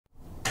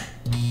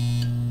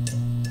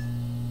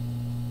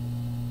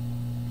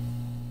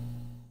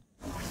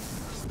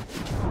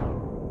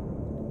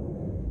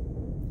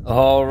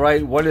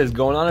Alright, what is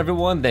going on,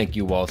 everyone? Thank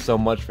you all so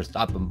much for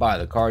stopping by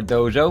the Card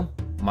Dojo.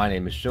 My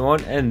name is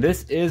Sean, and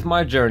this is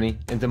my journey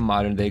into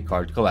modern day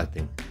card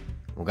collecting.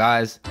 Well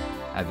guys,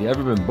 have you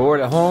ever been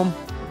bored at home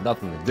with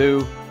nothing to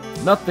do,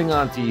 nothing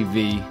on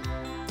TV,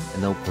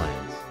 and no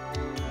plans?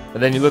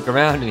 But then you look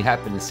around and you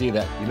happen to see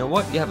that, you know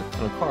what, you have a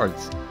ton of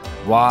cards.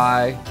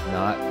 Why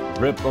not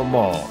rip them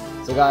all?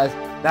 So guys,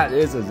 that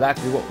is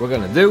exactly what we're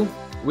going to do.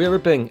 We're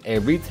ripping a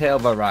retail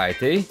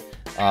variety.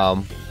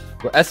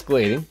 We're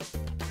escalating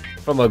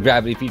from a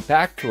gravity feed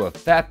pack to a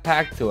fat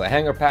pack to a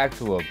hanger pack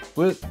to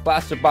a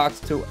blaster box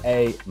to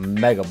a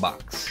mega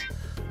box.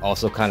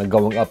 Also kind of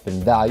going up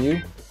in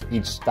value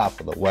each stop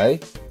of the way.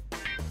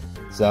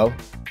 So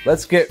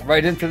let's get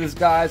right into this,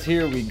 guys.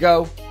 Here we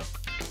go.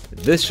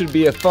 This should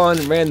be a fun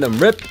random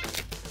rip.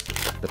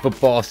 The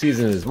football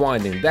season is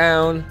winding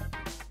down.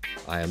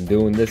 I am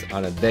doing this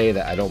on a day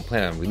that I don't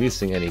plan on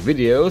releasing any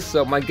videos,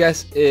 so my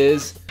guess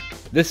is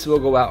this will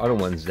go out on a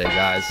Wednesday,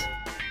 guys.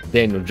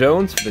 Daniel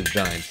Jones for the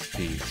Giants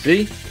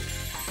PC.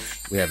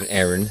 We have an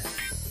Aaron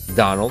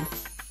Donald,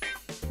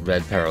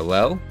 red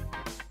parallel.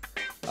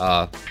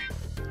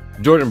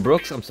 Jordan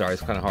Brooks, I'm sorry,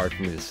 it's kind of hard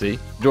for me to see.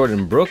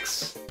 Jordan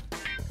Brooks.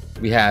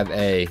 We have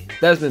a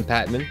Desmond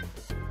Patman,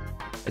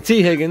 a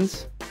T.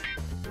 Higgins,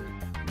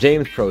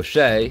 James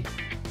Prochet,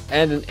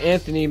 and an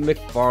Anthony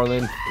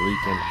McFarland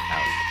freaking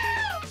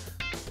out.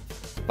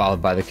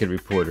 Followed by the Kid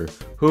Reporter,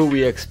 who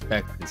we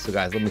expected. So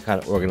guys, let me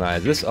kind of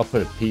organize this. I'll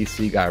put a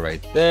PC guy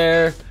right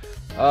there.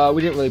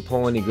 We didn't really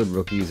pull any good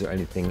rookies or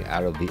anything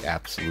out of the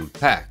absolute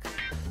pack.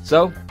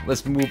 So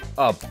let's move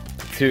up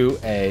to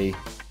a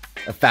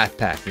fat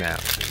pack now.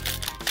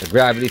 The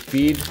gravity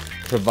feed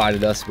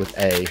provided us with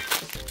a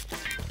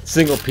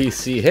single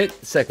PC hit,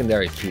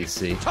 secondary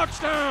PC.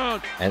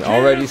 Touchdown! And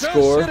already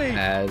score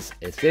as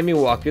a Sammy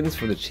Watkins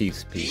for the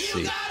Chiefs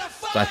PC.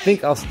 So I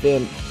think I'll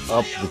stand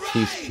up the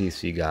Chiefs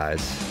PC, guys.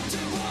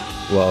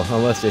 Well,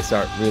 unless they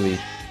start really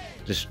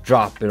just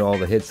dropping all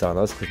the hits on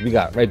us, because we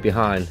got right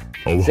behind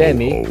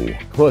Sammy,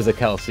 who was a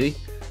Kelsey,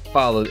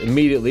 followed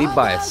immediately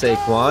by a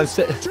Saquon,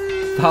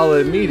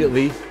 followed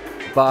immediately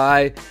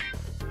by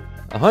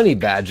a Honey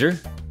Badger.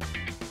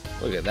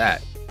 Look at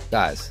that,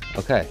 guys.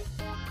 Okay,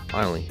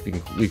 finally,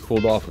 we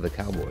cooled off with a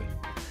Cowboy.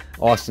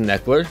 Austin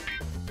Eckler,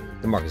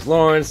 DeMarcus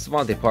Lawrence,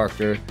 Devontae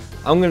Parker.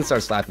 I'm going to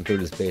start slapping through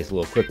this base a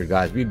little quicker,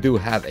 guys. We do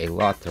have a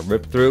lot to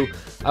rip through.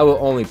 I will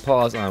only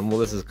pause on, well,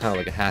 this is kind of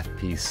like a half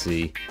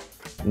PC,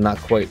 not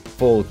quite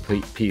full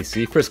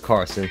PC. Chris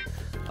Carson,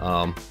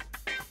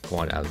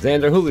 Quan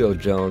Alexander, Julio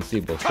Jones,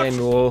 Deebo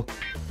Samuel,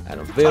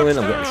 Adam Thielen.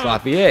 I'm getting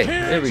sloppy. Hey,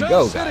 there we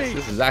go, guys.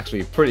 This is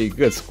actually a pretty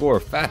good score.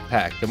 Fat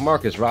pack,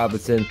 DeMarcus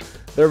Robinson,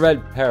 the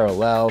red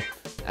parallel.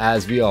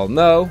 As we all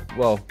know,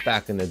 well,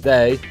 back in the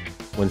day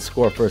when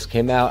Score first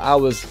came out, I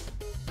was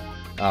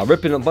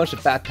ripping a bunch of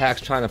fat packs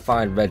trying to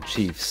find red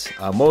Chiefs.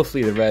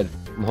 Mostly the red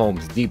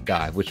Mahomes deep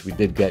dive, which we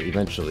did get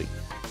eventually.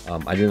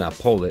 I did not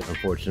pull it,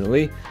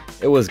 unfortunately.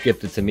 It was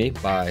gifted to me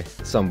by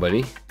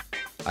somebody.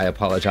 I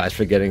apologize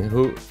for forgetting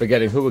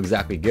who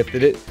exactly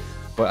gifted it,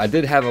 but I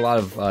did have a lot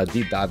of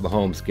deep dive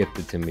Mahomes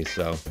gifted to me,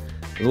 so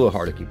it's a little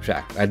hard to keep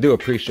track. I do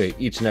appreciate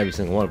each and every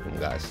single one of them,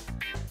 guys.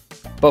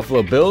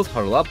 Buffalo Bills,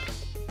 huddle up.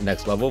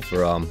 Next level for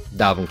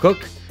Dalvin Cook.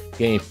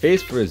 Game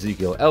face for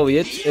Ezekiel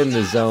Elliott. In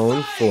the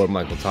zone for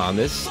Michael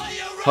Thomas.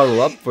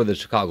 Huddle up for the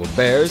Chicago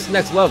Bears.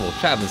 Next level,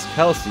 Travis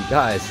Kelce.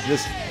 Guys,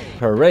 this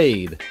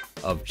parade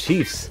of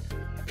Chiefs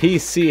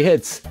PC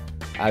hits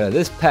out of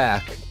this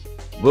pack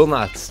will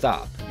not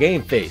stop.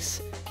 Game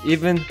face.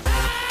 Even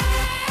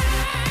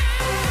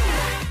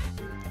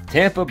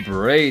Tampa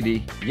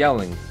Brady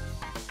yelling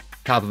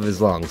top of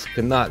his lungs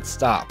could not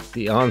stop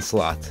the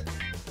onslaught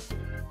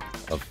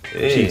of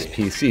Chiefs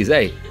PCs.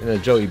 Hey, and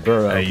then Joey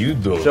Burrow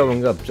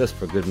showing up just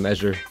for good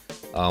measure.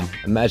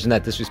 Imagine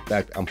that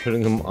disrespect. I'm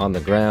putting him on the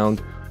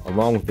ground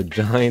along with the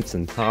Giants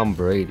and Tom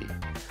Brady.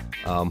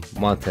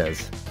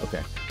 Montez.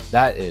 Okay,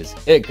 that is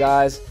it,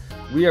 guys.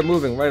 We are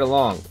moving right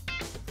along.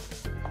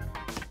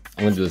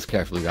 I'm gonna do this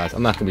carefully, guys.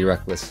 I'm not gonna be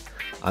reckless.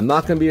 I'm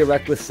not gonna be a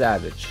reckless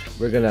savage.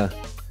 We're gonna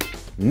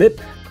nip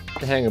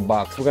the hanger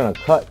box. We're gonna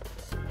cut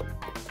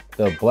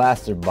the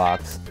blaster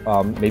box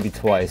maybe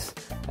twice,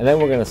 and then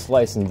we're gonna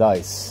slice and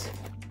dice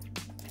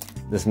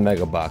this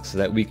mega box so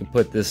that we can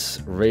put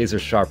this razor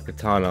sharp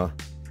katana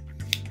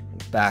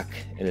back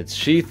in its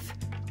sheath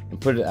and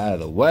put it out of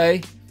the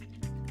way.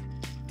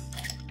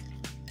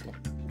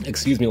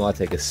 Excuse me while I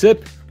take a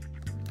sip,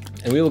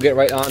 and we will get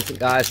right on to,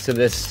 guys, to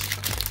this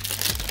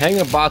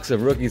hanger box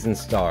of rookies and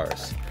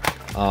stars.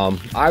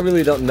 I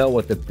really don't know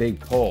what the big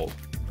pull,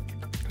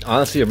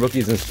 honestly, of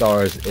rookies and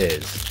stars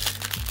is.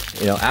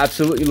 You know,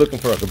 absolutely looking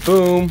for a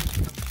kaboom.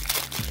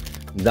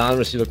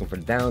 Donruss, you're looking for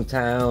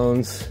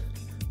downtowns.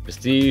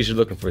 Prestige, you're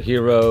looking for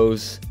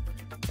heroes.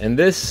 And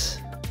this,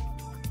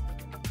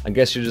 I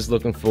guess you're just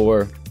looking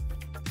for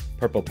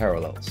purple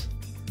parallels.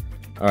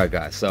 Alright,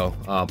 guys, so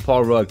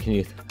Paul Rudd, can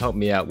you help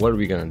me out? What are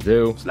we gonna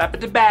do? Slap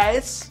at the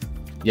bass.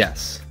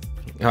 Yes.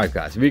 Alright,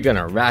 guys, we're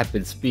gonna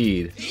rapid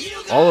speed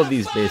all of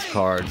these base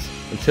cards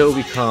until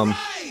we come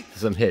to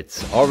some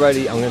hits.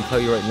 Already, I'm gonna tell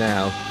you right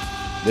now,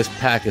 this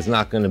pack is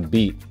not going to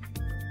beat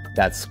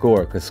that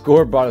score, because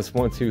score brought us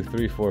 1, 2,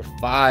 3, 4,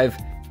 5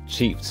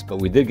 Chiefs, but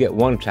we did get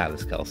 1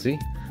 Travis Kelce,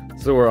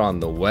 so we're on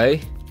the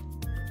way.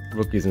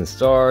 Rookies and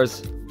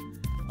stars.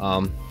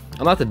 I'm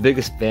not the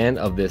biggest fan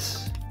of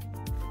this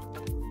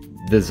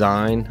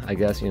design, I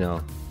guess, you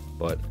know,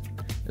 but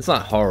it's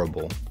not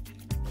horrible.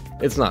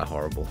 It's not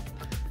horrible.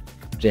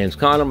 James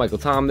Conner, Michael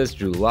Thomas,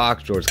 Drew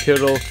Lock, George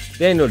Kittle,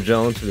 Daniel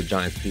Jones for the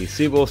Giants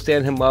PC. We'll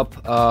stand him up.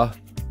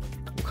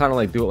 We'll kind of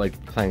like do it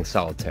like playing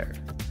solitaire.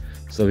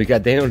 So we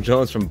got Daniel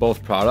Jones from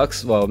both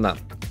products. Well, not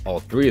all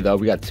 3 though.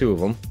 We got 2 of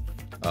them.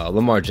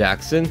 Lamar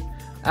Jackson,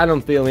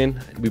 Adam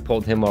Thielen, we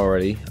pulled him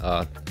already.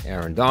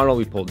 Aaron Donald,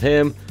 we pulled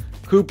him.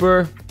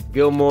 Cooper,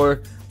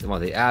 Gilmore,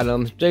 Devontae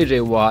Adams,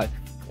 JJ Watt,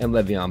 and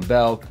Le'Veon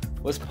Bell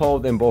was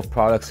pulled in both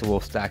products, so we'll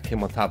stack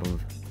him on top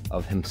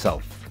of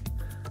himself.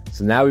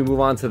 So now we move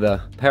on to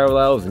the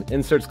parallels and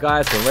inserts,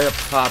 guys. So right up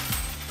top,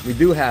 we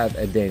do have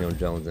a Daniel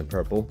Jones in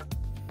purple.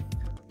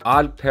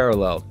 Odd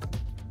parallel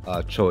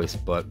choice,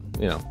 but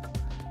you know,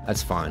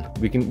 that's fine.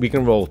 We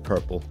can roll with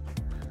purple.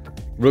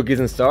 Rookies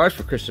and stars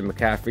for Christian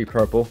McCaffrey,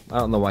 purple. I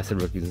don't know why I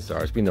said rookies and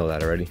stars. We know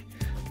that already.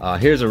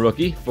 Here's a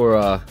rookie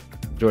for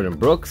Jordan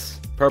Brooks,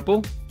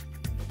 purple.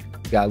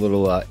 Got a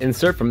little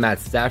insert from Matt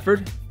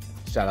Stafford.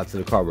 Shout out to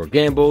the Cardboard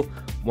Gamble.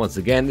 Once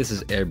again, this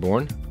is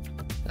airborne.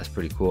 That's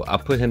pretty cool. I'll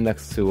put him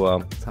next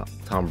to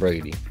Tom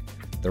Brady,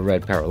 the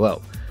red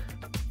parallel.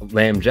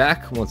 Lamb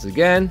Jack, once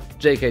again.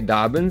 J.K.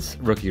 Dobbins,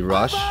 rookie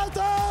rush.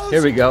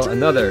 Here we go,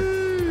 another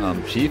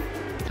Chief,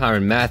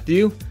 Tyrann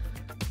Mathieu.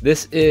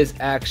 This is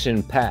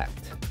action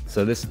packed.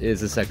 So this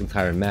is the second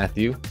Tyrann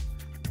Mathieu.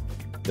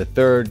 The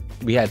third,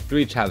 we had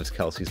 3 Travis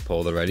Kelce's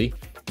pulled already.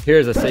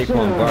 Here's a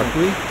Saquon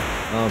Barkley.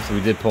 So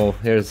we did pull,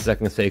 here's the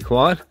second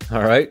Saquon.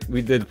 All right,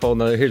 we did pull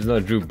another, here's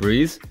another Drew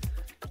Brees.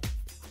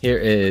 Here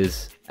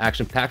is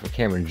action pack for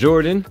Cameron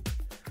Jordan.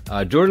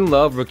 Jordan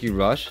Love, rookie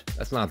rush.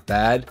 That's not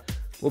bad.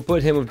 We'll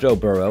put him with Joe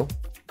Burrow.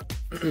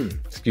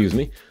 Excuse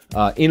me.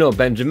 Eno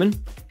Benjamin.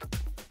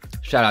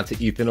 Shout out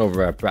to Ethan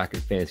over at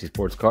Bracket Fantasy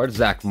Sports Cards.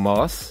 Zach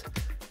Moss.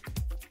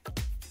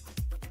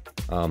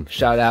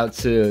 Shout out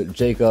to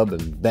Jacob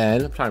and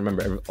Ben. I'm trying to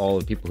remember all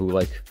the people who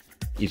like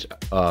each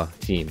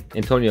team.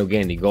 Antonio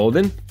Gandy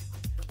Golden.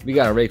 We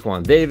got a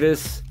Raekwon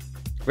Davis.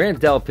 Grant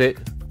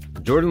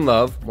Delpit. Jordan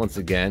Love, once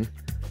again.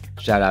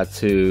 Shout out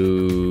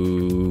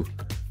to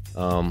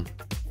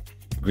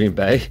Green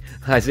Bay.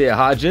 Isaiah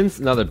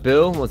Hodgins. Another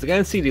Bill. Once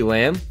again, CeeDee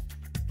Lamb.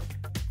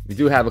 We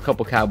do have a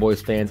couple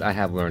Cowboys fans. I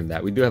have learned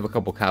that. We do have a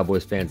couple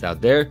Cowboys fans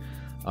out there.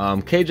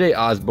 KJ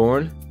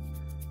Osborne.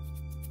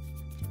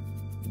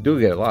 We do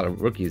get a lot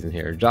of rookies in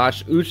here.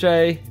 Josh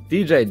Uche,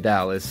 DJ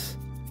Dallas,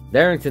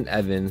 Darrington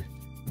Evan,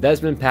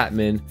 Desmond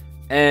Patman,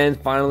 and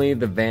finally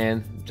the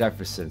Van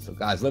Jefferson. So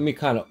guys, let me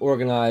kind of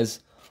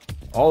organize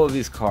all of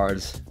these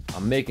cards.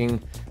 I'm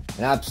making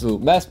an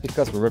absolute mess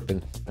because we're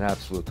ripping an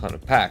absolute ton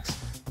of packs.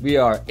 We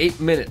are 8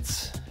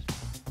 minutes,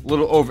 a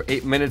little over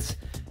 8 minutes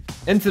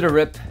into the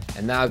rip.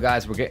 And now,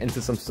 guys, we're getting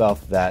into some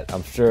stuff that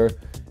I'm sure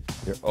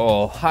you're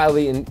all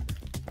highly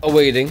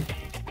awaiting.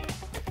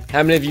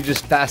 How many of you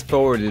just fast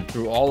forwarded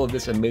through all of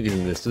this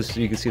amazingness just so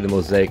you can see the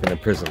MOSAIC and the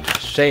PRIZM?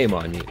 Shame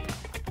on you.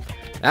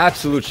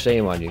 Absolute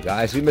shame on you,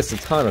 guys. We missed a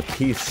ton of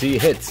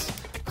PC hits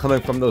coming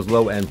from those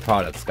low-end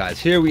products, guys.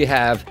 Here we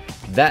have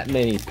that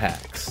many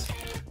packs.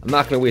 I'm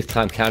not going to waste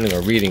time counting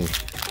or reading.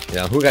 You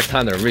know, who got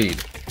time to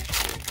read?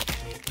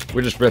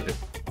 We're just ripping.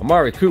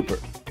 Amari Cooper.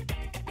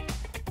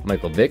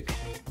 Michael Vick.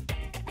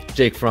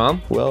 Jake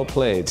Fromm. Well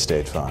played,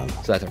 State Farm.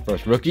 So that's our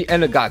first rookie.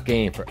 And a got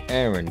game for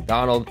Aaron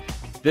Donald.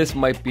 This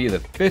might be the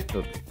 5th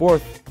or the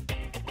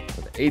 4th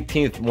or the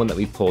 18th one that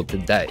we pulled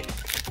today.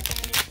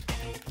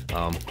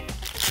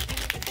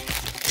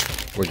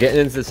 We're getting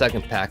into the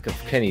second pack of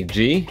Kenny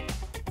G.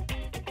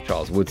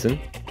 Charles Woodson.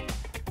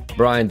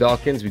 Brian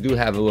Dawkins. We do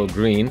have a little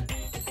green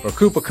for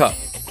Cooper Kupp.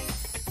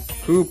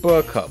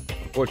 Cooper Kupp.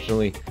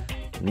 Unfortunately,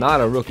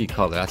 not a rookie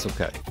color. That's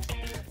okay.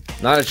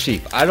 Not a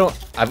cheap.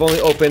 I've only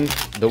opened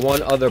the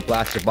one other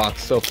blaster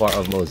box so far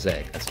of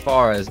MOSAIC, as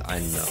far as I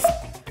know.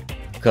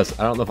 Because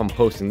I don't know if I'm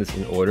posting this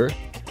in order.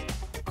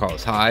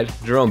 Carlos Hyde.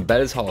 Jerome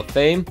Bettis, Hall of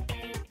Fame.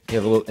 You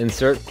have a little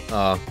insert.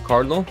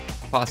 Cardinal,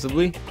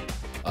 possibly.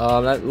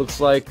 That looks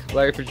like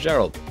Larry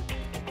Fitzgerald.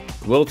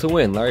 Will to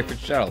win, Larry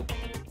Fitzgerald.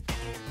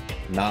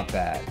 Not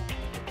bad.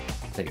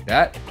 Take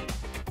that.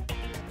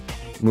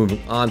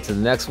 Moving on to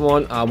the next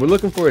one. We're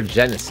looking for a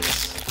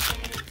Genesis.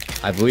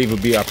 I believe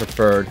would be our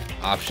preferred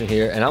option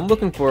here. And I'm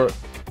looking for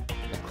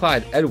a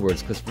Clyde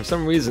Edwards, because for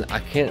some reason I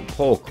can't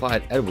pull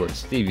Clyde Edwards.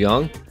 Steve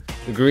Young.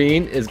 The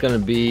green is going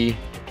to be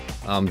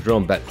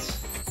Jerome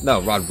Bettis.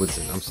 No, Rod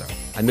Woodson. I'm sorry.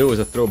 I knew it was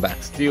a throwback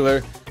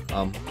Steeler.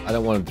 I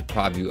don't want to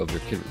deprive you of your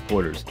kid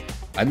reporters.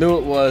 I knew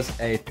it was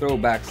a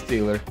throwback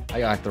Steeler. I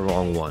got the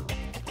wrong one.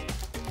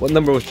 What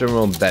number was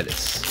Jerome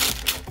Bettis?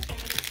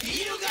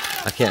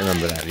 I can't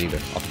remember that either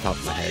off the top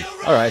of my head.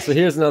 Alright, so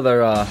here's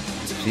another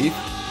Chief.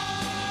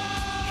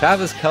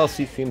 Travis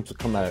Kelce seems to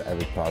come out of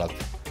every product.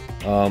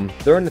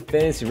 During the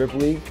Fantasy Rip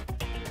League,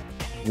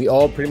 we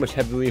all pretty much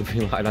heavily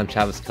relied on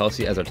Travis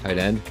Kelce as our tight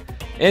end.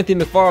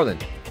 Anthony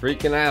McFarland,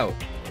 freaking out.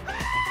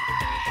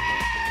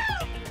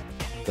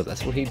 Because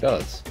that's what he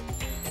does.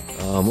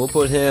 We'll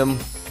put him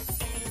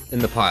in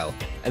the pile.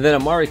 And then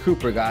Amari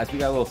Cooper, guys. We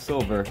got a little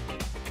silver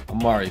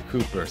Amari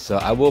Cooper. So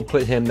I will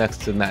put him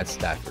next to Matt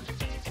Stafford.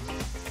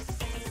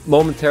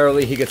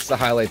 Momentarily, he gets the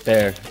highlight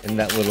there in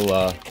that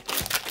little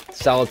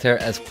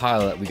solitaire-esque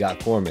pile that we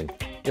got forming.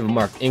 We have a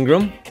Mark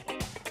Ingram,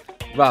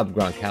 Rob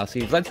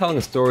Gronkowski. Was I telling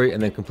a story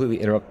and then completely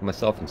interrupt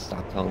myself and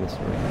stop telling the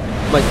story?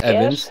 Mike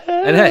Evans.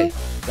 And hey,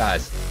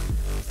 guys,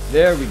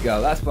 there we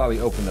go. That's why we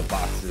open the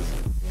boxes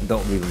and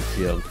don't leave them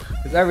sealed.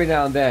 Because every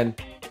now and then,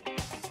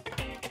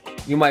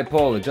 you might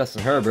pull a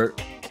Justin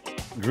Herbert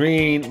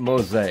green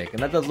mosaic.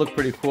 And that does look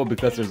pretty cool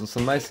because there's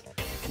some nice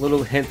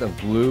little hint of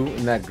blue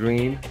in that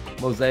green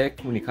mosaic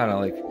when you kind of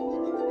like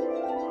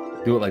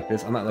do it like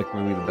this. I'm not like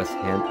really the best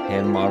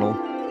hand model.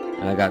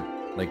 And I got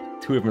like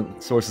 2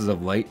 different sources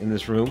of light in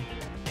this room.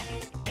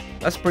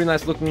 That's pretty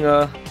nice looking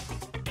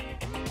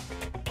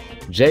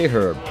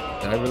J-Herb.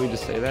 Did I really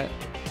just say that?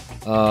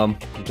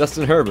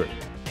 Justin Herbert.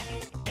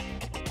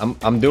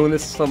 I'm doing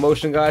this in slow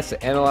motion, guys,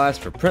 to analyze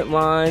for print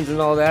lines and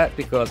all that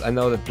because I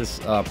know that this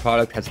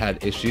product has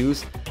had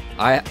issues.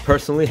 I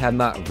personally have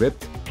not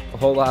ripped a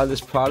whole lot of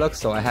this product,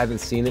 so I haven't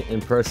seen it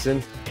in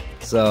person.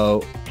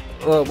 So,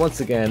 well, once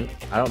again,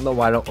 I don't know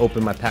why I don't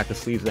open my pack of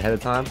sleeves ahead of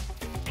time,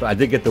 but I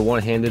did get the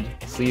one-handed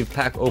sleeve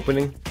pack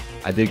opening.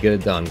 I did get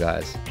it done,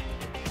 guys.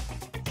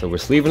 So we're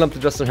sleeving up to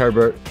Justin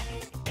Herbert,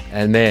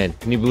 and man,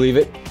 can you believe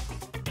it?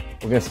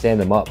 We're gonna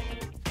stand him up.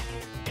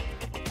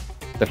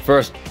 The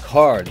first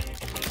card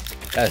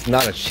that's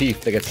not a Chief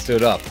that gets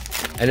stood up,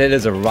 and it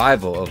is a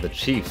rival of the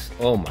Chiefs.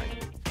 Oh my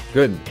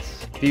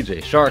goodness.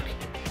 DJ Shark.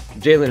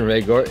 Jalen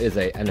Reagor is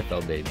a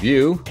NFL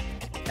debut,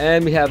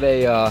 and we have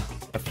a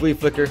flea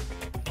flicker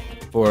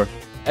for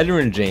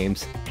Edgerrin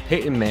James,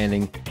 Peyton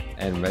Manning,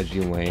 and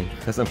Reggie Wayne.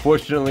 Because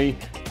unfortunately,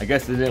 I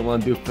guess they didn't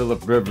want to do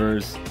Phillip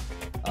Rivers,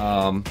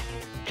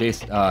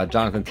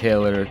 Jonathan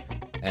Taylor,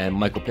 and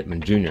Michael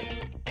Pittman Jr.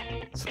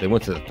 So they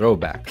went to the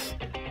throwbacks.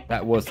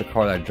 That was the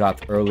card I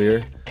dropped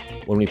earlier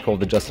when we pulled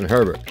the Justin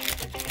Herbert.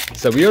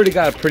 So we already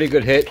got a pretty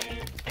good hit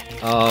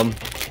out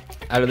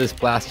of this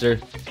blaster.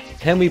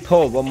 Can we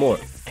pull one more?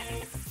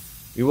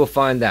 We will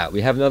find out.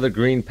 We have another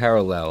green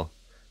parallel.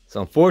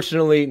 So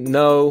unfortunately,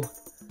 no,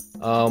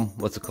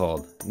 what's it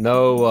called?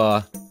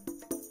 No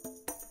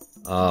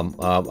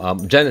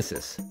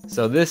Genesis.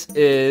 So this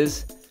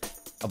is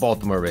a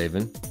Baltimore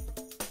Raven.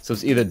 So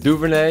it's either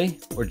Duvernay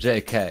or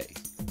JK.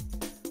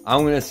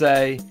 I'm going to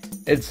say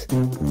it's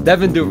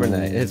Devin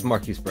Duvernay. It's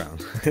Marquise Brown.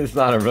 It's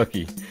not a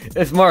rookie.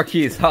 It's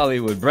Marquise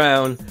Hollywood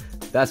Brown.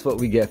 That's what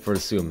we get for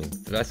assuming.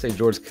 Did I say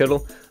George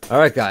Kittle? All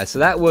right, guys. So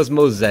that was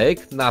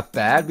Mosaic. Not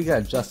bad. We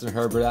got Justin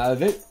Herbert out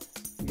of it.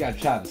 We got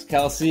Travis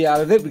Kelce out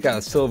of it. We got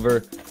a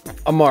silver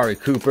Amari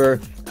Cooper,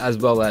 as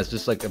well as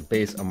just like a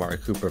base Amari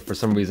Cooper. For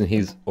some reason,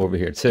 he's over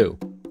here too,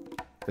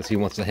 because he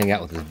wants to hang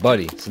out with his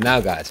buddy. So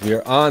now, guys, we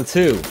are on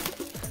to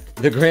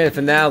the grand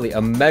finale,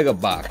 a mega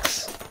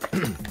box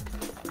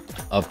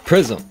of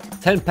PRIZM.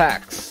 10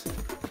 packs,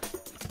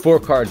 4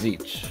 cards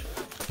each.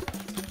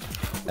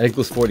 That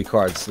equals 40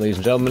 cards, ladies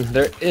and gentlemen.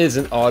 There is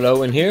an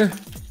auto in here.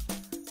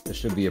 There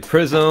should be a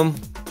PRIZM.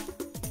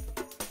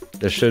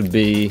 There should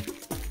be,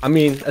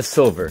 a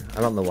silver.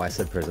 I don't know why I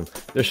said PRIZM.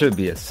 There should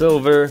be a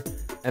silver,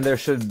 and there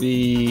should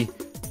be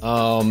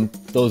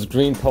those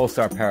green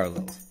Pulsar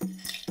parallels.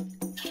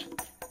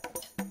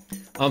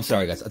 I'm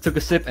sorry, guys. I took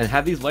a sip, and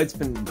have these lights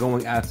been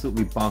going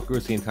absolutely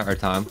bonkers the entire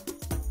time?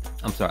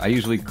 I'm sorry. I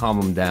usually calm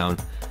them down.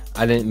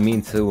 I didn't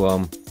mean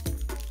to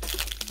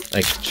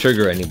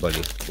trigger anybody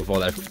with all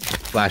that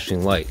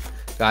flashing light.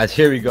 Guys,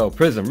 here we go.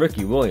 PRIZM,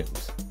 Ricky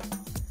Williams.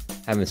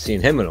 Haven't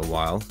seen him in a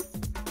while.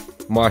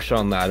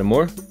 Marshawn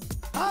Lattimore.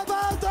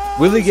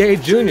 Willie Gay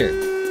Jr.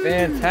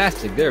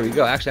 Fantastic. There we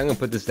go. Actually, I'm going to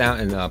put this down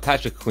in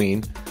Patrick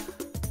Queen.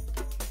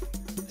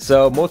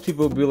 So most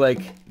people will be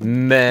like,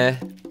 meh.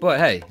 But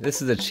hey,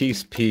 this is a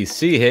Chiefs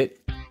PC hit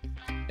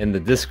in the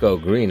disco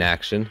green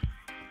action.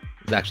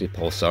 It's actually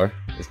Pulsar.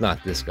 It's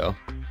not disco.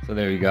 So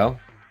there you go.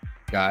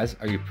 Guys,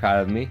 are you proud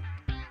of me?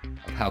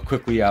 Of how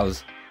quickly I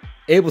was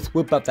able to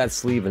whip up that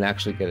sleeve and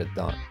actually get it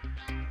done.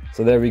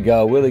 So there we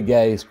go. Willie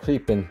Gay is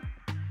creeping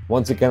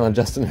once again on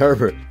Justin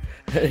Herbert.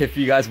 If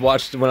you guys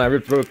watched when I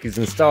ripped Rookies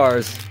and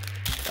Stars,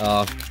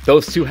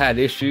 those two had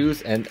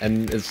issues, and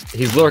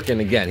he's lurking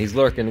again. He's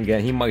lurking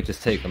again. He might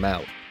just take them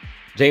out.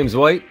 James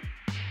White,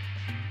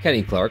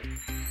 Kenny Clark,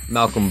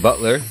 Malcolm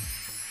Butler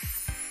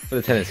for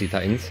the Tennessee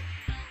Titans.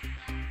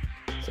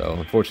 So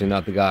unfortunately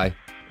not the guy.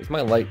 Is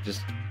my light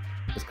just,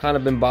 it's kind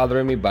of been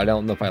bothering me, but I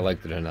don't know if I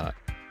liked it or not.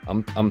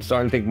 I'm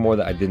starting to think more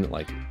that I didn't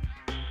like it.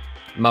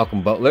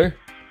 Malcolm Butler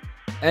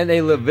and a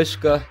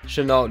Laviska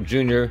Shenault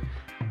Jr.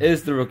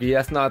 is the rookie.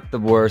 That's not the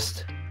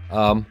worst,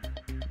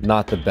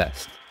 not the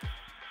best.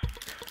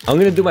 I'm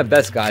gonna do my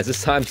best, guys,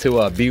 this time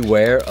to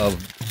beware of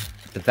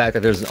the fact that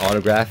there's an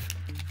autograph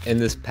in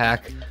this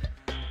pack.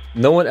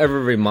 No one ever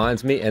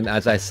reminds me, and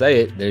as I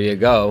say it, there you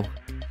go,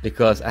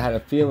 because I had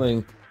a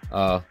feeling,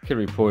 Kid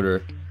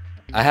Reporter,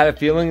 I had a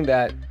feeling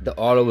that the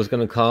auto was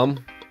gonna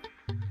come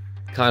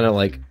kind of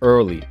like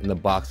early in the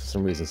box for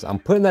some reason. So I'm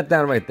putting that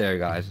down right there,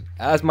 guys.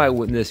 As my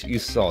witness, you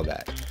saw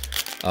that.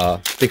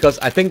 Because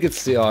I think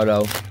it's the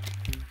auto.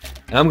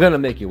 And I'm going to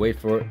make you wait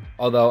for it.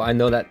 Although I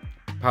know that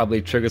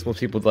probably triggers most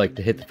people like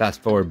to hit the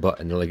fast forward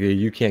button. They're like, hey,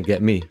 you can't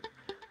get me.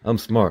 I'm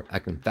smart. I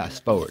can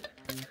fast forward.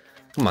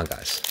 Come on,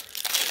 guys.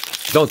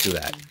 Don't do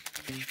that.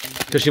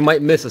 Because you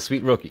might miss a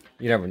sweet rookie.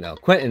 You never know.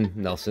 Quentin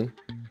Nelson.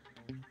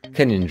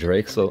 Kenyon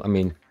Drake. So, I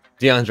mean,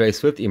 DeAndre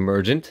Swift,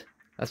 emergent.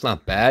 That's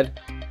not bad.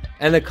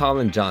 And the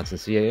Colin Johnson.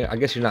 So, yeah, I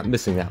guess you're not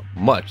missing out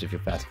much if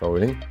you're fast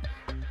forwarding.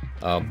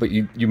 But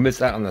you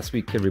miss out on that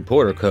sweet kid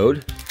reporter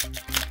code.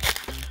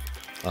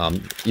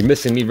 You're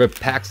missing me rip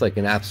packs like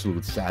an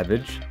absolute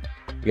savage.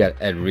 You got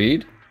Ed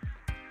Reed,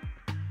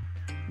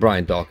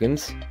 Brian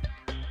Dawkins,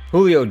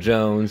 Julio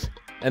Jones,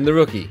 and the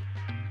rookie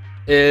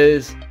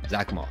is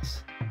Zach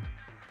Moss.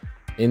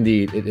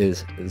 Indeed, it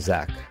is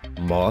Zach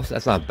Moss.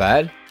 That's not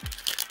bad.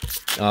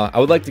 I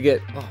would like to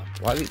get... Oh,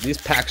 why these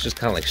packs just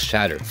kind of like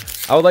shatter.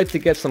 I would like to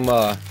get some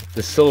the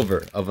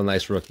silver of a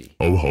nice rookie.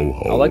 Ho, ho,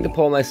 ho. I'd like to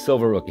pull a nice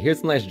silver rookie.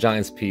 Here's a nice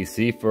Giants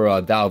PC for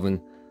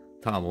Dalvin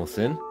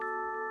Tomlinson.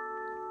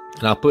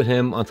 And I'll put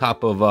him on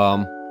top of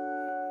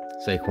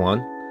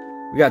Saquon.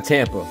 We got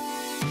Tampa.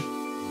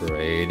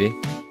 Brady.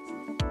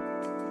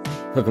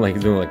 Looking like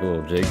he's doing like a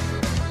little jig.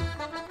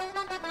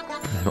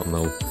 I don't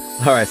know.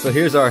 Alright, so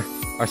here's our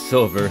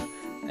silver.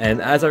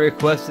 And as I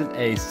requested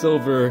a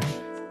silver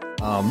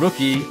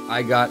rookie,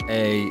 I got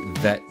a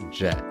Vet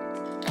Jet.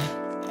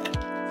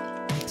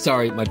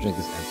 Sorry, my drink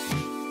is empty.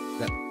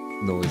 That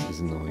noise is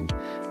annoying.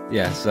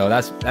 Yeah, so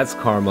that's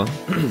karma.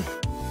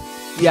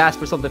 You ask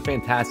for something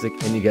fantastic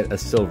and you get a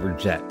silver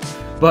jet.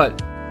 But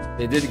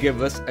they did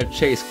give us a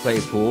Chase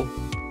Claypool.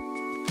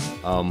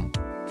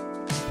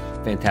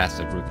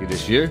 Fantastic rookie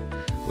this year.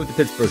 With the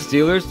Pittsburgh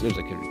Steelers, there's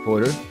a kid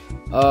reporter.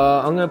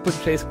 I'm going to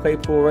put Chase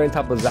Claypool right on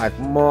top of Zach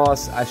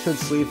Moss. I should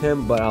sleeve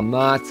him, but I'm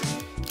not.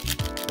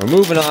 We're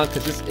moving on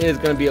because this is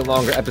going to be a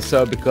longer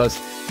episode because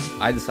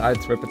I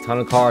decided to rip a ton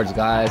of cards,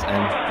 guys.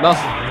 And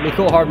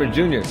Mecole Hardman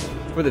Jr.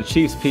 for the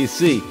Chiefs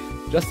PC.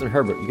 Justin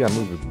Herbert, you got to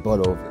move your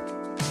butt over.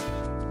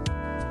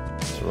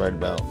 It's right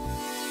about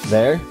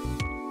there.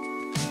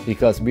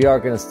 Because we are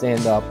going to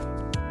stand up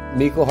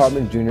Mecole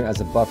Hardman Jr.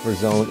 as a buffer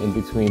zone in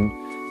between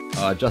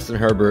Justin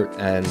Herbert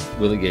and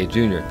Willie Gay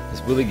Jr.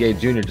 Because Willie Gay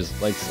Jr.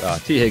 just likes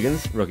T.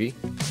 Higgins, rookie.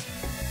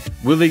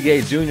 Willie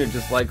Gay Jr.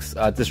 just likes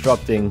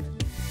disrupting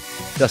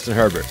Justin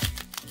Herbert,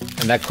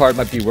 and that card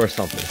might be worth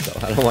something. So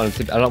I don't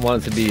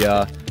want it to be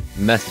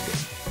messed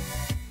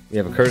with. We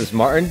have a Curtis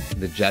Martin.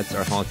 The Jets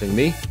are haunting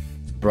me.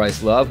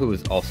 Bryce Love, who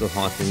is also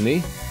haunting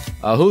me.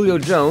 Julio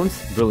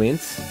Jones,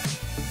 brilliance.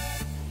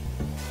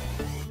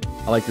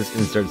 I like this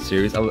insert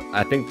series.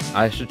 I think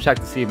I should check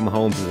to see if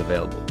Mahomes is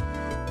available.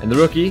 And the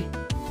rookie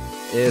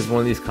is one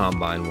of these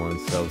combine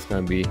ones, so it's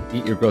going to be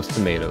eat your gross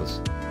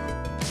tomatoes.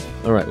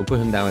 All right, we'll put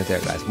him down right there,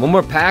 guys. One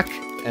more pack,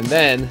 and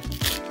then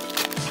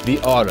the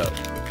auto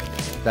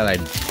that I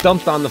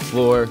dumped on the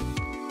floor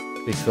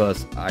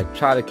because I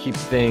try to keep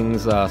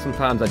things,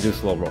 sometimes I do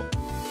slow roll.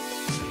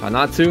 I try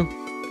not to,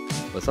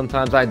 but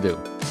sometimes I do.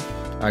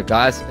 Alright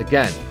guys,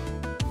 again,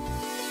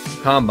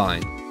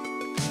 combine.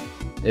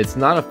 It's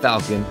not a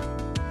Falcon.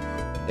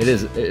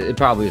 It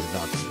probably is a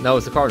Falcon. No,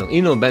 it's a Cardinal.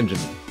 Eno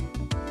Benjamin.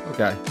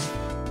 Okay.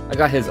 I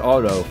got his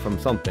auto from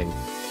something.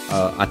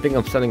 I think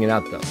I'm sending it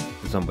out though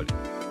to somebody.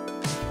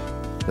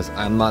 Because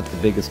I'm not the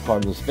biggest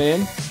Cardinals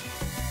fan.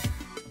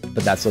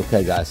 But that's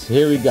okay, guys.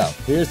 Here we go.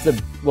 Here's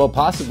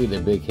possibly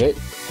the big hit.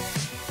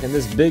 Can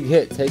this big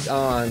hit take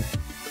on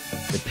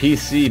the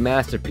PC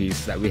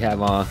masterpiece that we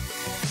have on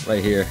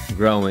right here,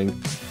 growing,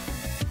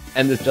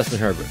 and this Justin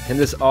Herbert? Can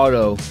this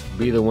auto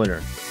be the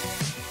winner?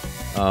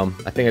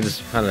 I think I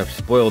just kind of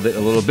spoiled it a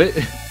little bit,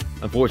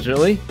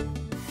 unfortunately.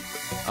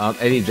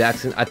 Eddie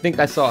Jackson. I think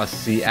I saw a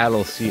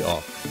Seattle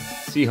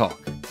Seahawk.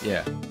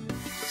 Yeah.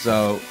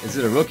 So, is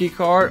it a rookie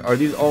card? Are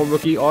these all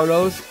rookie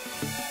autos?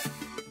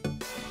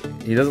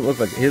 He doesn't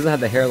have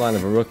the hairline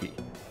of a rookie.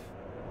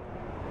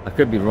 I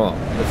could be wrong.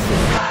 Let's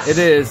see. It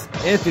is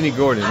Anthony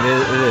Gordon.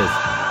 It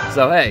is.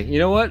 So, hey, you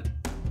know what?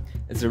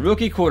 It's a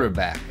rookie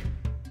quarterback.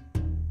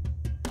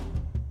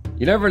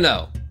 You never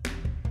know.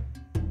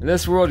 In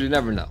this world, you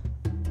never know.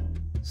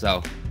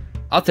 So,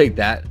 I'll take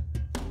that.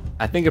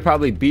 I think it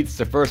probably beats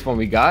the first one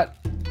we got.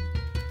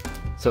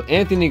 So,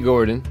 Anthony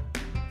Gordon.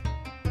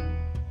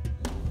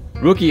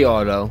 Rookie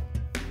auto.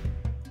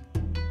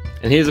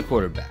 And he's a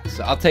quarterback.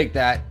 So, I'll take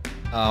that.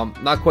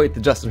 Not quite the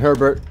Justin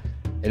Herbert.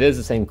 It is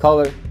the same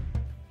color.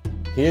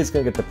 He is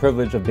going to get the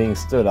privilege of being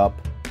stood up.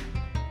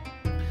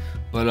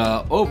 But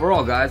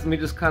overall, guys, let me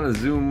just kind of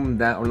zoom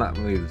down, or not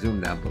really zoom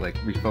down, but like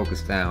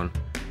refocus down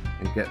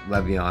and get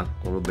Le'Veon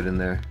a little bit in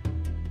there.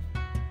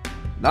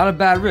 Not a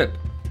bad rip.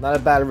 Not a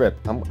bad rip.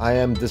 I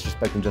am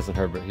disrespecting Justin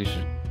Herbert. He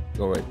should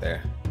go right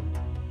there.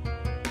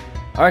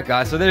 All right,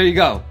 guys, so there you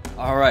go.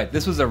 All right,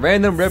 this was a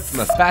random rip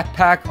from a fat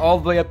pack all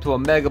the way up to a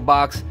mega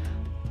box.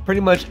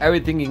 Pretty much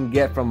everything you can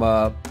get from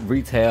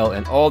retail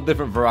and all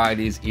different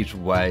varieties each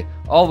way,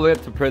 all the way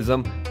up to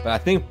PRIZM. But I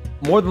think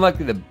more than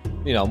likely the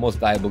most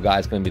valuable guy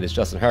is going to be this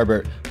Justin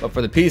Herbert. But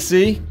for the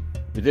PC,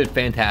 we did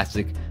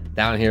fantastic.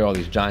 Down here, all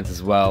these Giants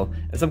as well,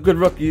 and some good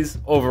rookies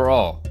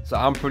overall. So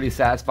I'm pretty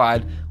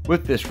satisfied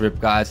with this rip,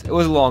 guys. It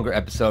was a longer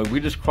episode.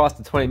 We just crossed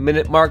the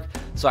 20-minute mark,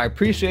 so I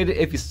appreciate it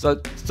if you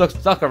stuck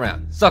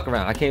around.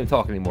 I can't even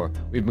talk anymore.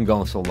 We've been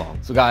going so long.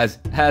 So guys,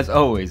 as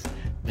always,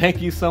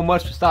 thank you so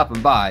much for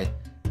stopping by,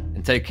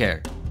 and take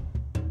care.